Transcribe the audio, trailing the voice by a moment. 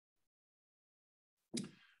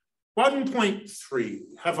1.3.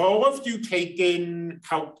 Have all of you taken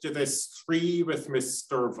Calculus 3 with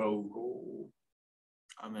Mr. Vogel?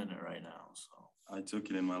 I'm in it right now, so. I took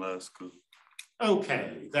it in my last school.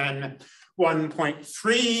 Okay, then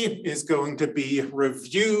 1.3 is going to be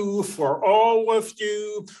review for all of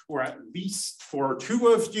you, or at least for 2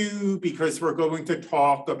 of you, because we're going to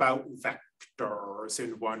talk about vectors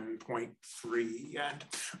in 1.3. And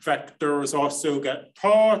vectors also get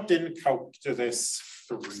taught in Calculus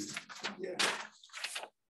 3.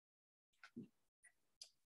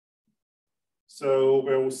 So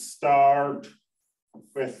we'll start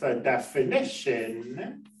with a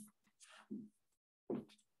definition.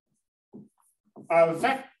 A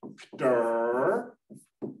vector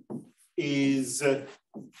is a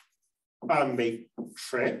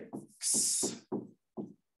matrix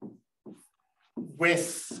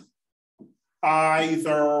with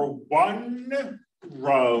either one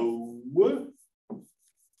row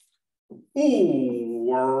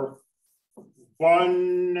or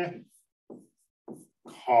one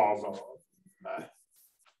column.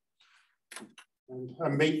 And a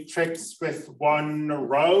matrix with one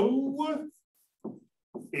row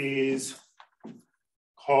is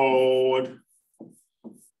called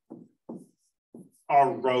a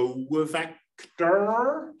row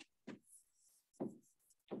vector,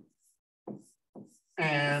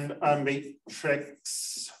 and a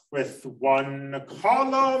matrix with one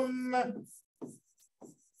column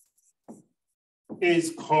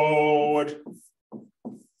is called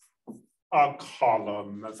a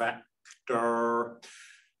column vector.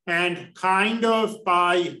 And kind of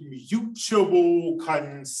by mutual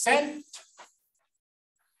consent,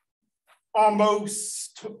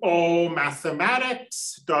 almost all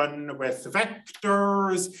mathematics done with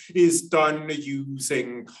vectors is done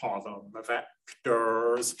using column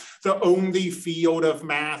vectors. The only field of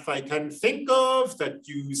math I can think of that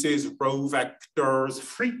uses row vectors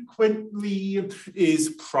frequently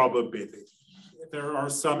is probability. There are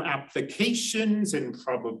some applications in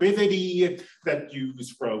probability that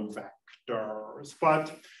use row vectors,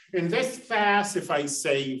 but in this class, if I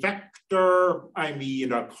say vector, I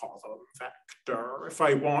mean a column vector. If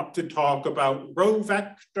I want to talk about row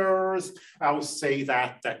vectors, I'll say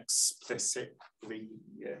that explicitly.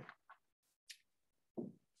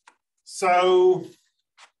 So,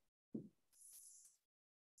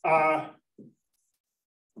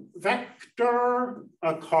 vector,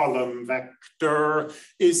 a column vector,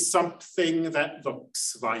 is something that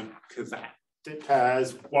looks like that. It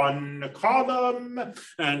has one column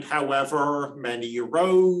and however many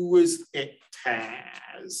rows it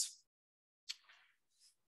has.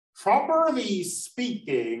 Properly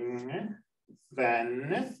speaking,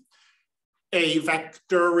 then, a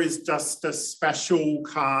vector is just a special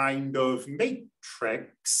kind of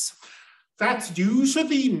matrix. That's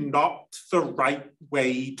usually not the right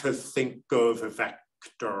way to think of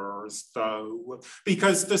vectors, though,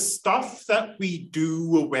 because the stuff that we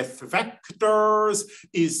do with vectors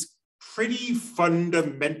is pretty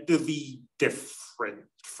fundamentally different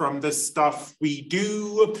from the stuff we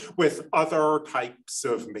do with other types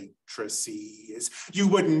of matrices. You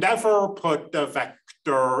would never put a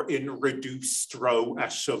vector in reduced row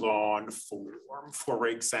echelon form, for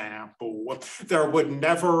example. There would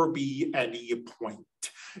never be any point.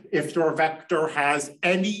 If your vector has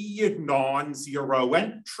any non-zero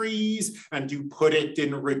entries and you put it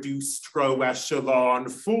in reduced row echelon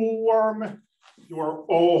form, you're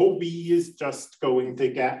always just going to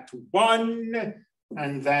get 1,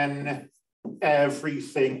 and then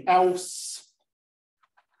everything else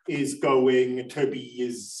is going to be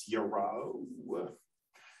 0.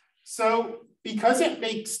 So because it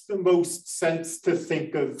makes the most sense to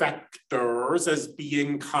think of vectors as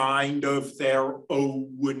being kind of their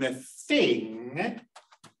own thing,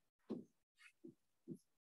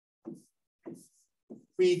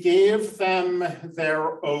 we give them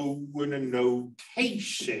their own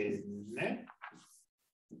notation.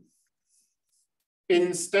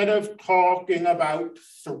 Instead of talking about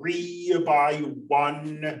 3 by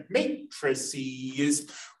 1 matrices,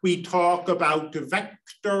 we talk about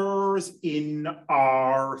vectors in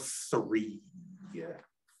R3.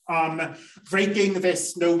 Breaking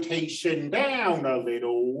this notation down a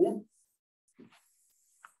little,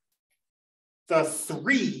 the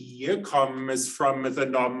 3 comes from the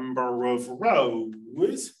number of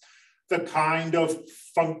rows. The kind of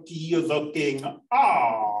funky looking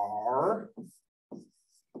R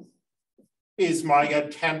is my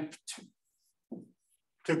attempt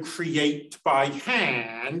to create by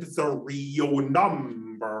hand the real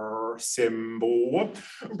number symbol,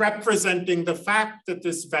 representing the fact that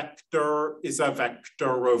this vector is a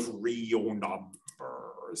vector of real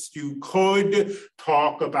numbers. You could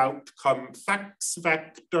talk about complex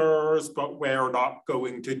vectors, but we're not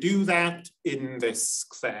going to do that in this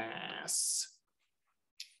class.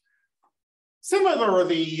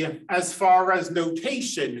 Similarly, as far as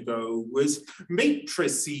notation goes,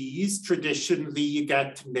 matrices traditionally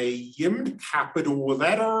get named capital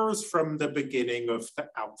letters from the beginning of the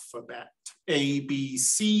alphabet, A, B,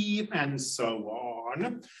 C, and so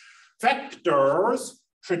on. Vectors,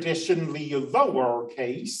 traditionally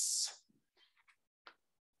lowercase,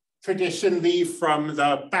 traditionally from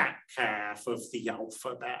the back half of the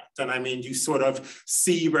alphabet. And I mean, you sort of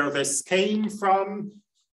see where this came from.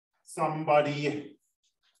 Somebody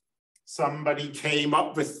came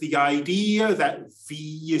up with the idea that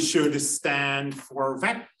V should stand for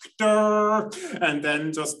vector, and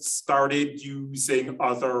then just started using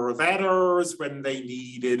other letters when they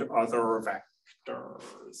needed other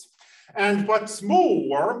vectors. And what's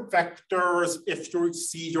more, vectors, if you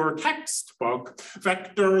see your textbook,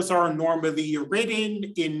 vectors are normally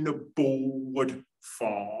written in bold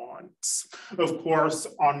fonts. Of course,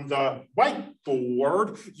 on the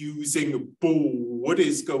whiteboard, using bold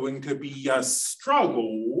is going to be a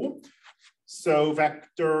struggle. So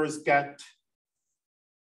vectors get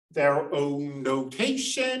their own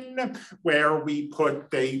notation where we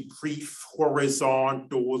put a brief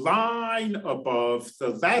horizontal line above the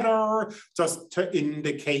letter just to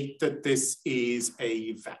indicate that this is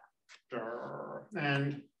a vector.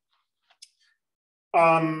 And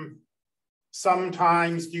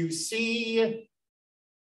sometimes you see,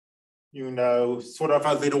 sort of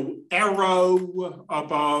a little arrow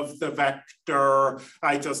above the vector.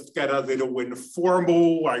 I just get a little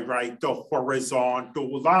informal. I write the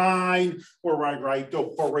horizontal line, or I write the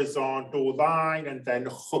horizontal line and then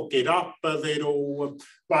hook it up a little.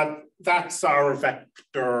 But that's our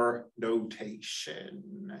vector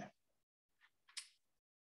notation.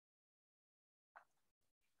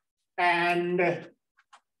 And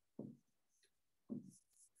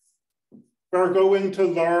we're going to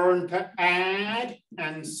learn to add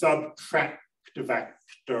and subtract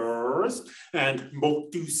vectors, and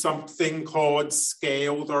do something called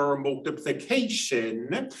scalar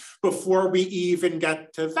multiplication. Before we even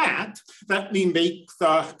get to that, let me make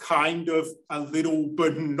the kind of a little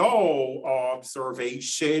banal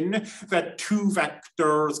observation that two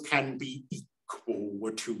vectors can be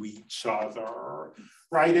equal to each other.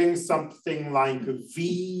 Writing something like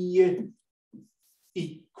V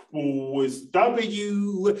equals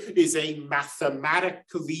W is a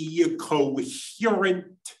mathematically coherent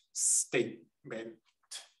statement.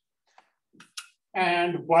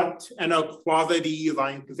 And what an equality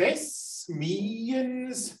like this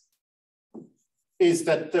means is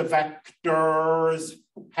that the vectors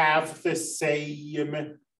have the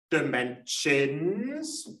same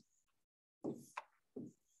dimensions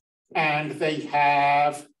and they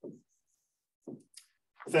have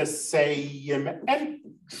the same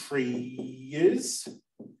entries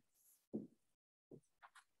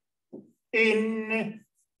in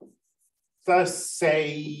the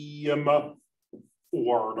same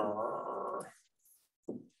order.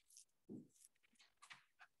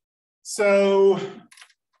 So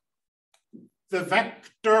the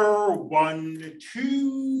vector 1,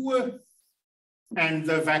 2 and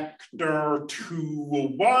the vector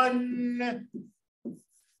 2, 1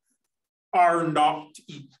 are not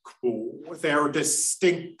equal. They're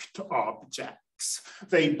distinct objects.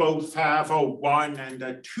 They both have a 1 and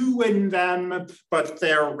a 2 in them, but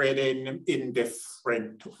they're written in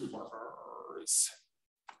different words.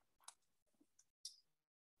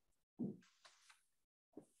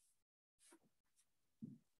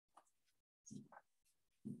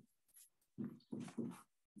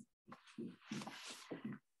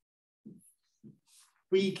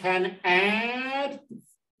 We can add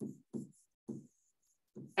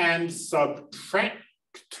and subtract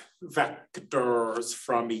vectors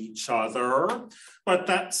from each other, but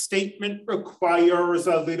that statement requires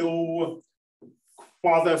a little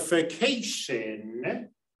qualification.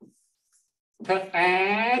 To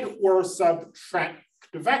add or subtract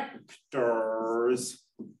vectors,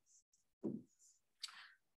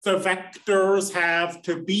 the vectors have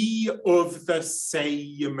to be of the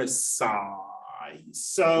same size.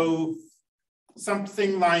 So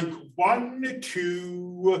something like 1,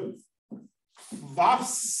 2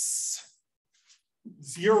 plus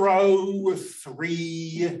 0,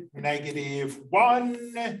 3,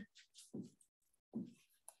 -1.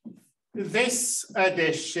 This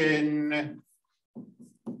addition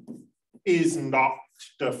is not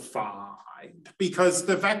defined because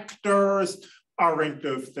the vectors aren't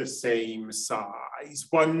of the same size.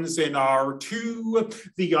 One's in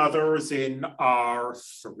R2, the other's in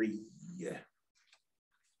R3.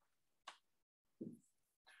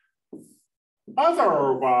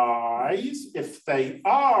 Otherwise, if they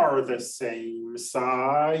are the same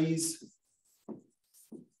size,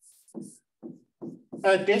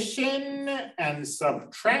 addition and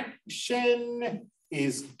subtraction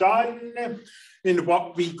is done in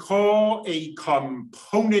what we call a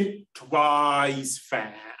component-wise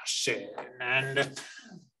fashion. And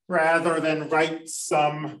rather than write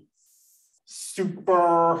some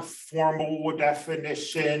super formal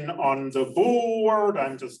definition on the board,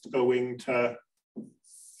 I'm just going to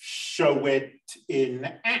show it in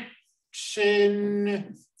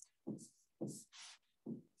action.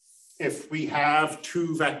 If we have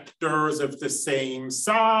two vectors of the same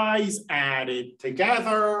size added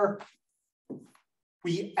together,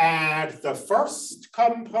 we add the first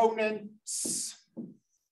components.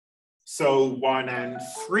 So 1 and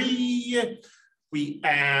 3. We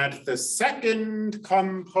add the second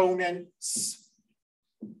components.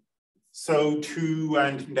 So 2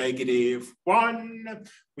 and -1.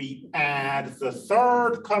 We add the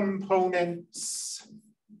third components.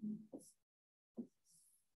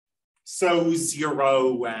 So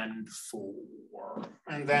 0 and 4.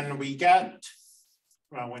 And then we get,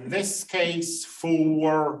 well, in this case,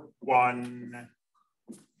 4, 1,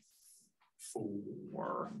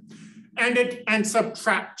 4. And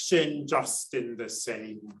subtraction just in the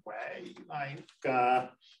same way, like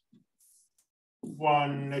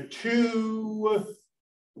 1, 2,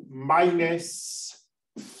 minus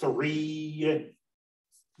 3,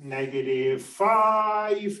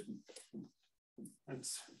 -5.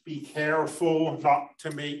 Let's be careful not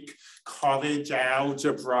to make college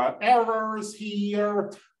algebra errors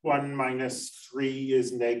here. 1 minus 3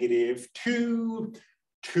 is -2.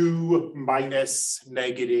 2 minus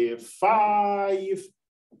 -5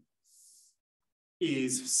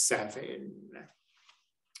 is 7.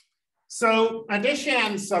 So addition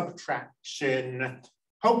and subtraction,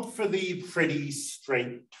 hopefully pretty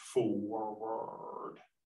straightforward.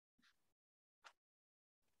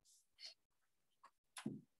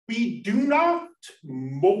 We do not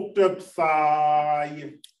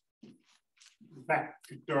multiply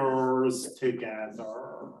vectors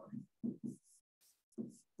together.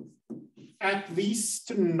 At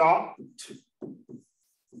least not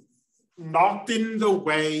in the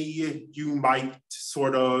way you might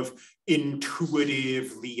sort of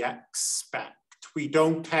intuitively expect. We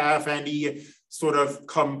don't have any sort of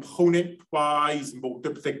component-wise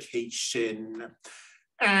multiplication.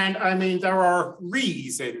 And I mean, there are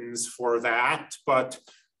reasons for that, but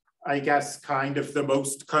I guess kind of the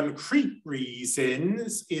most concrete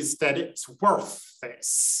reasons is that it's worth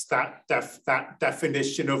this. That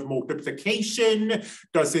definition of multiplication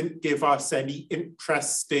doesn't give us any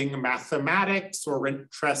interesting mathematics or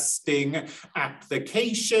interesting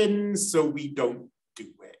applications, so we don't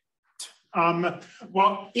do it.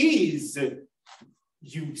 What is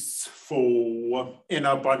useful in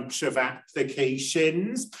a bunch of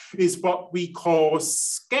applications is what we call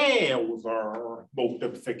scalar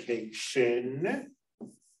multiplication.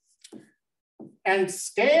 And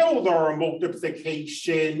scalar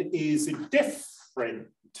multiplication is different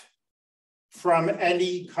from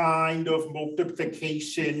any kind of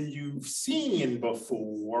multiplication you've seen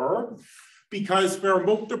before, because we're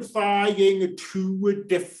multiplying two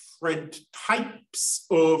different types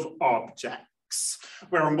of objects.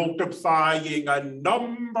 We're multiplying a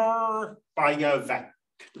number by a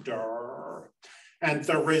vector. And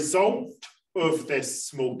the result of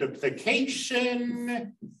this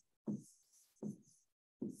multiplication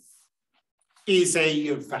is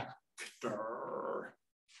a vector.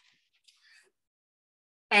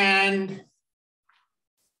 And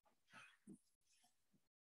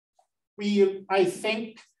I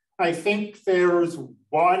think there's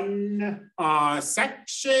one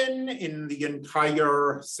section in the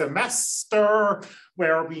entire semester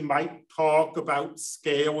where we might talk about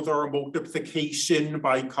scalar multiplication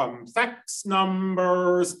by complex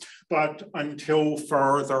numbers, but until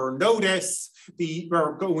further notice,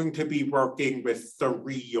 we're going to be working with the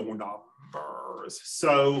real numbers.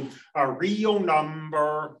 So a real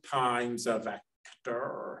number times a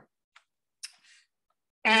vector.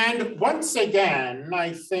 And once again,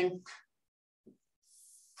 I think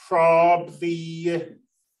probably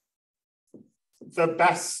the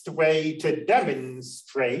best way to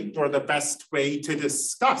demonstrate or the best way to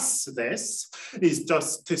discuss this is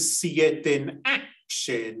just to see it in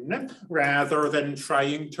action rather than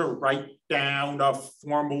trying to write down a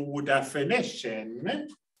formal definition.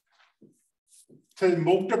 to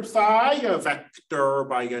multiply a vector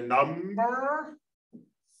by a number,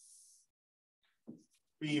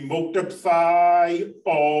 we multiply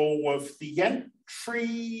all of the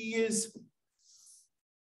entries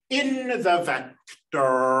in the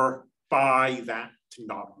vector by that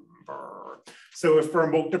number. So if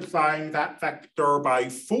we're multiplying that vector by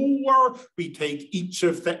 4, we take each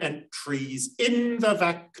of the entries in the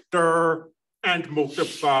vector and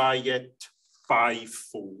multiply it by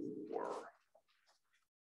 4.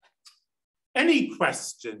 Any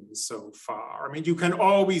questions so far? I mean, you can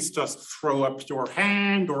always just throw up your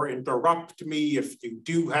hand or interrupt me if you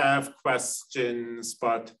do have questions,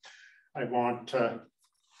 but I want to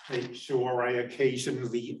make sure I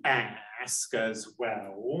occasionally ask as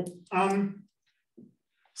well.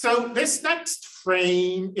 So this next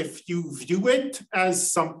frame, if you view it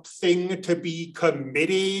as something to be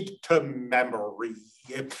committed to memory,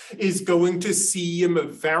 is going to seem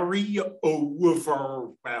very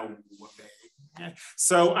overwhelming.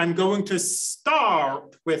 So I'm going to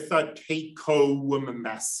start with a take-home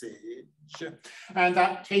message. And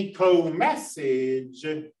that take-home message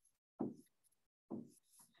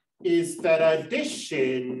is that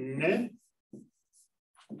addition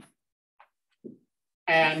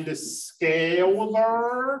and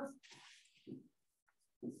scalar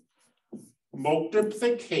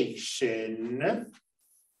multiplication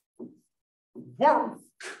work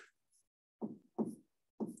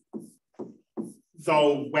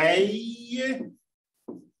the way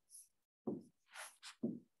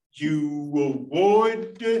you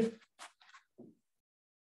would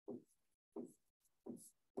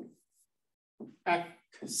expect.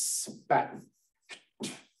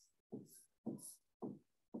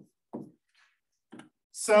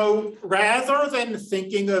 So rather than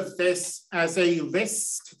thinking of this as a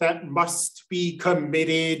list that must be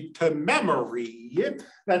committed to memory,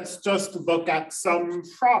 let's just look at some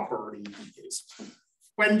properties.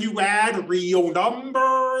 When you add real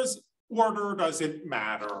numbers, order doesn't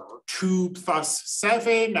matter. 2 plus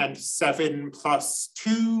 7 and 7 plus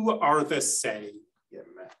 2 are the same.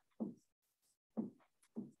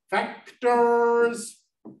 Vectors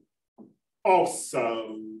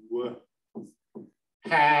also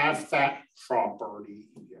have that property.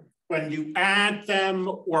 When you add them,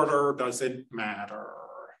 order doesn't matter.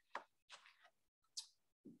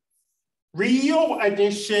 Real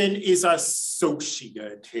addition is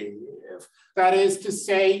associative. That is to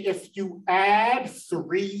say, if you add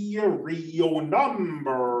 3 real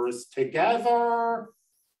numbers together,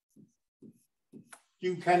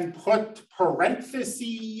 you can put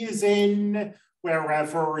parentheses in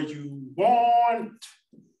wherever you want,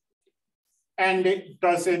 and it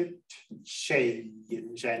doesn't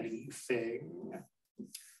change anything.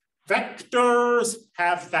 Vectors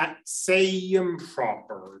have that same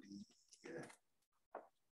property.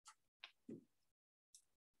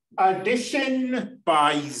 Addition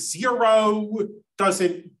by 0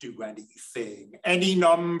 doesn't do anything. Any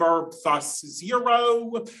number plus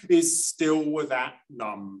 0 is still that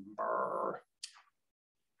number.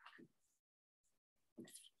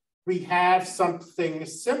 We have something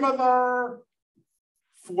similar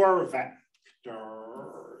for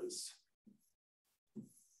vectors.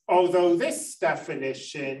 Although this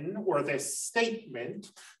definition or this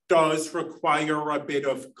statement does require a bit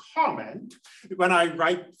of comment, when I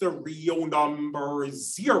write the real number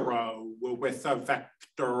 0 with a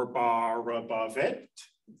vector bar above it,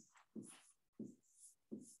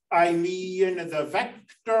 I mean the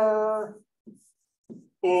vector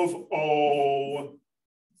of all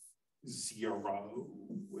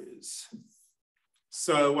zeros.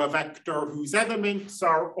 So a vector whose elements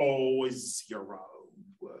are all 0.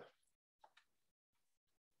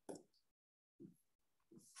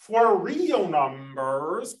 For real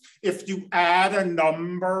numbers, if you add a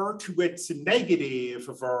number to its negative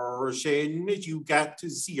version, you get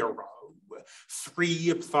 0.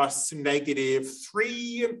 3 plus negative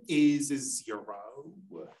 3 is 0.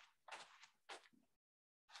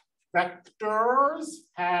 Vectors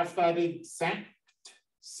have that exact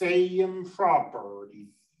same property.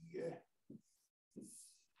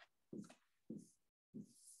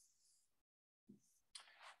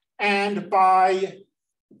 And by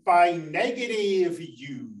negative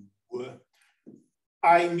u,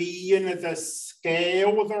 I mean the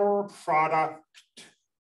scalar product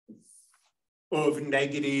of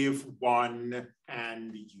 -1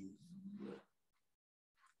 and u.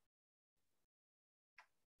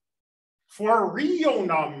 For real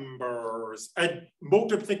numbers, a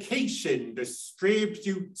multiplication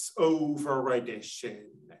distributes over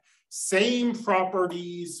addition. Same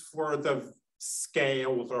properties for the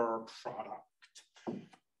scalar product.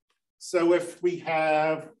 So if we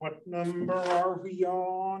have, what number are we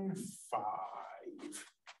on? 5.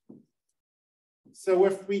 So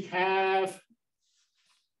if we have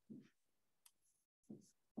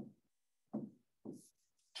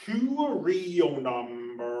two real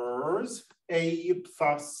numbers, a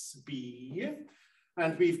plus b,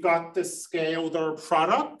 and we've got the scalar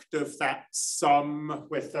product of that sum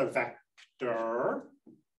with a vector.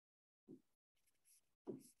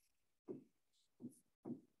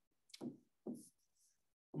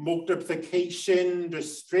 Multiplication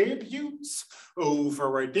distributes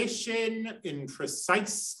over addition in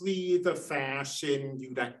precisely the fashion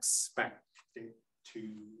you'd expect it to.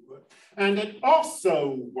 And it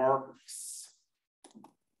also works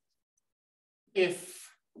if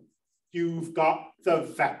you've got the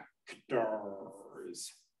vectors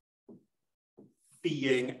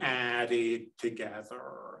being added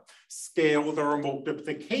together. Scalar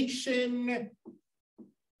multiplication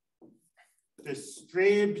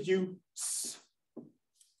distributes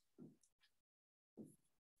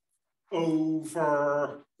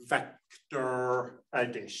over vector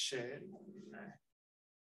addition.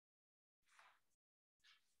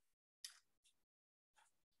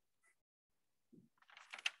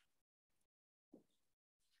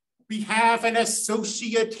 We have an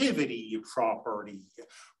associativity property.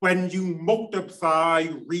 When you multiply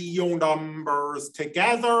real numbers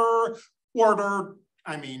together,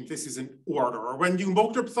 this is an order. When you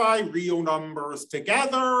multiply real numbers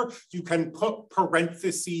together, you can put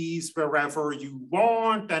parentheses wherever you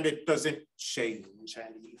want and it doesn't change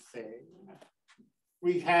anything.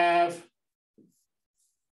 We have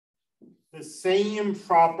the same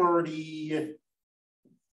property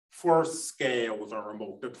for scalar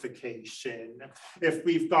multiplication. If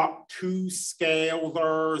we've got two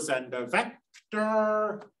scalars and a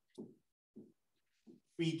vector,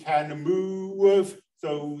 we can move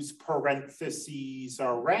those parentheses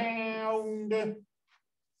around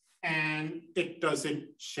and it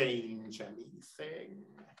doesn't change anything.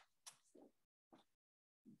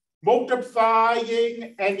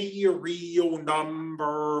 Multiplying any real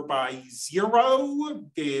number by 0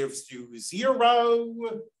 gives you 0.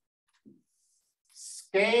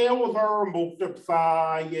 Scalar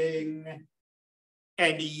multiplying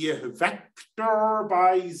any vector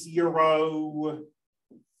by 0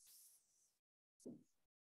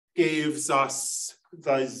 gives us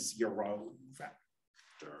the 0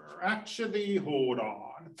 vector. Actually, hold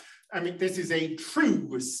on. This is a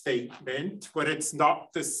true statement, but it's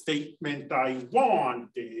not the statement I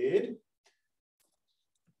wanted.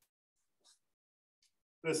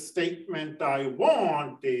 The statement I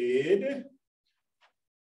wanted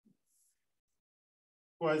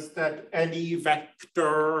was that any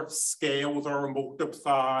vector scalar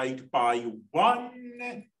multiplied by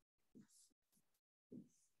 1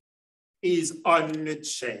 is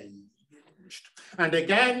unchanged. And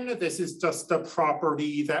again, this is just a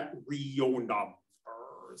property that real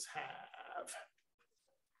numbers have.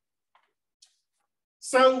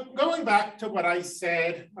 So going back to what I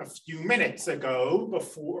said a few minutes ago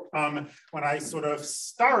before, when I sort of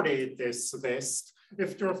started this list,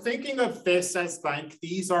 if you're thinking of this as like,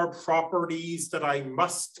 these are properties that I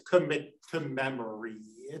must commit to memory,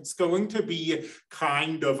 it's going to be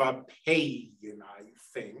kind of a pain, I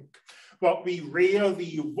think. What we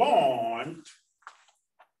really want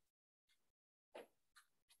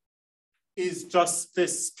is just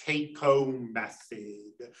this take-home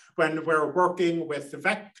method. When we're working with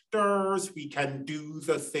vectors, we can do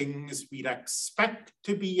the things we'd expect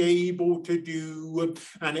to be able to do,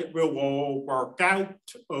 and it will all work out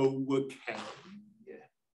okay.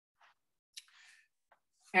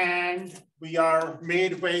 And we are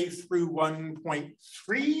midway through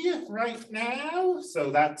 1.3 right now,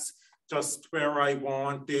 so that's just where I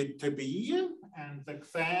wanted to be, and the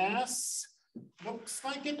class looks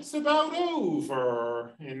like it's about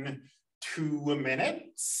over in 2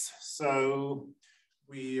 minutes. So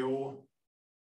we'll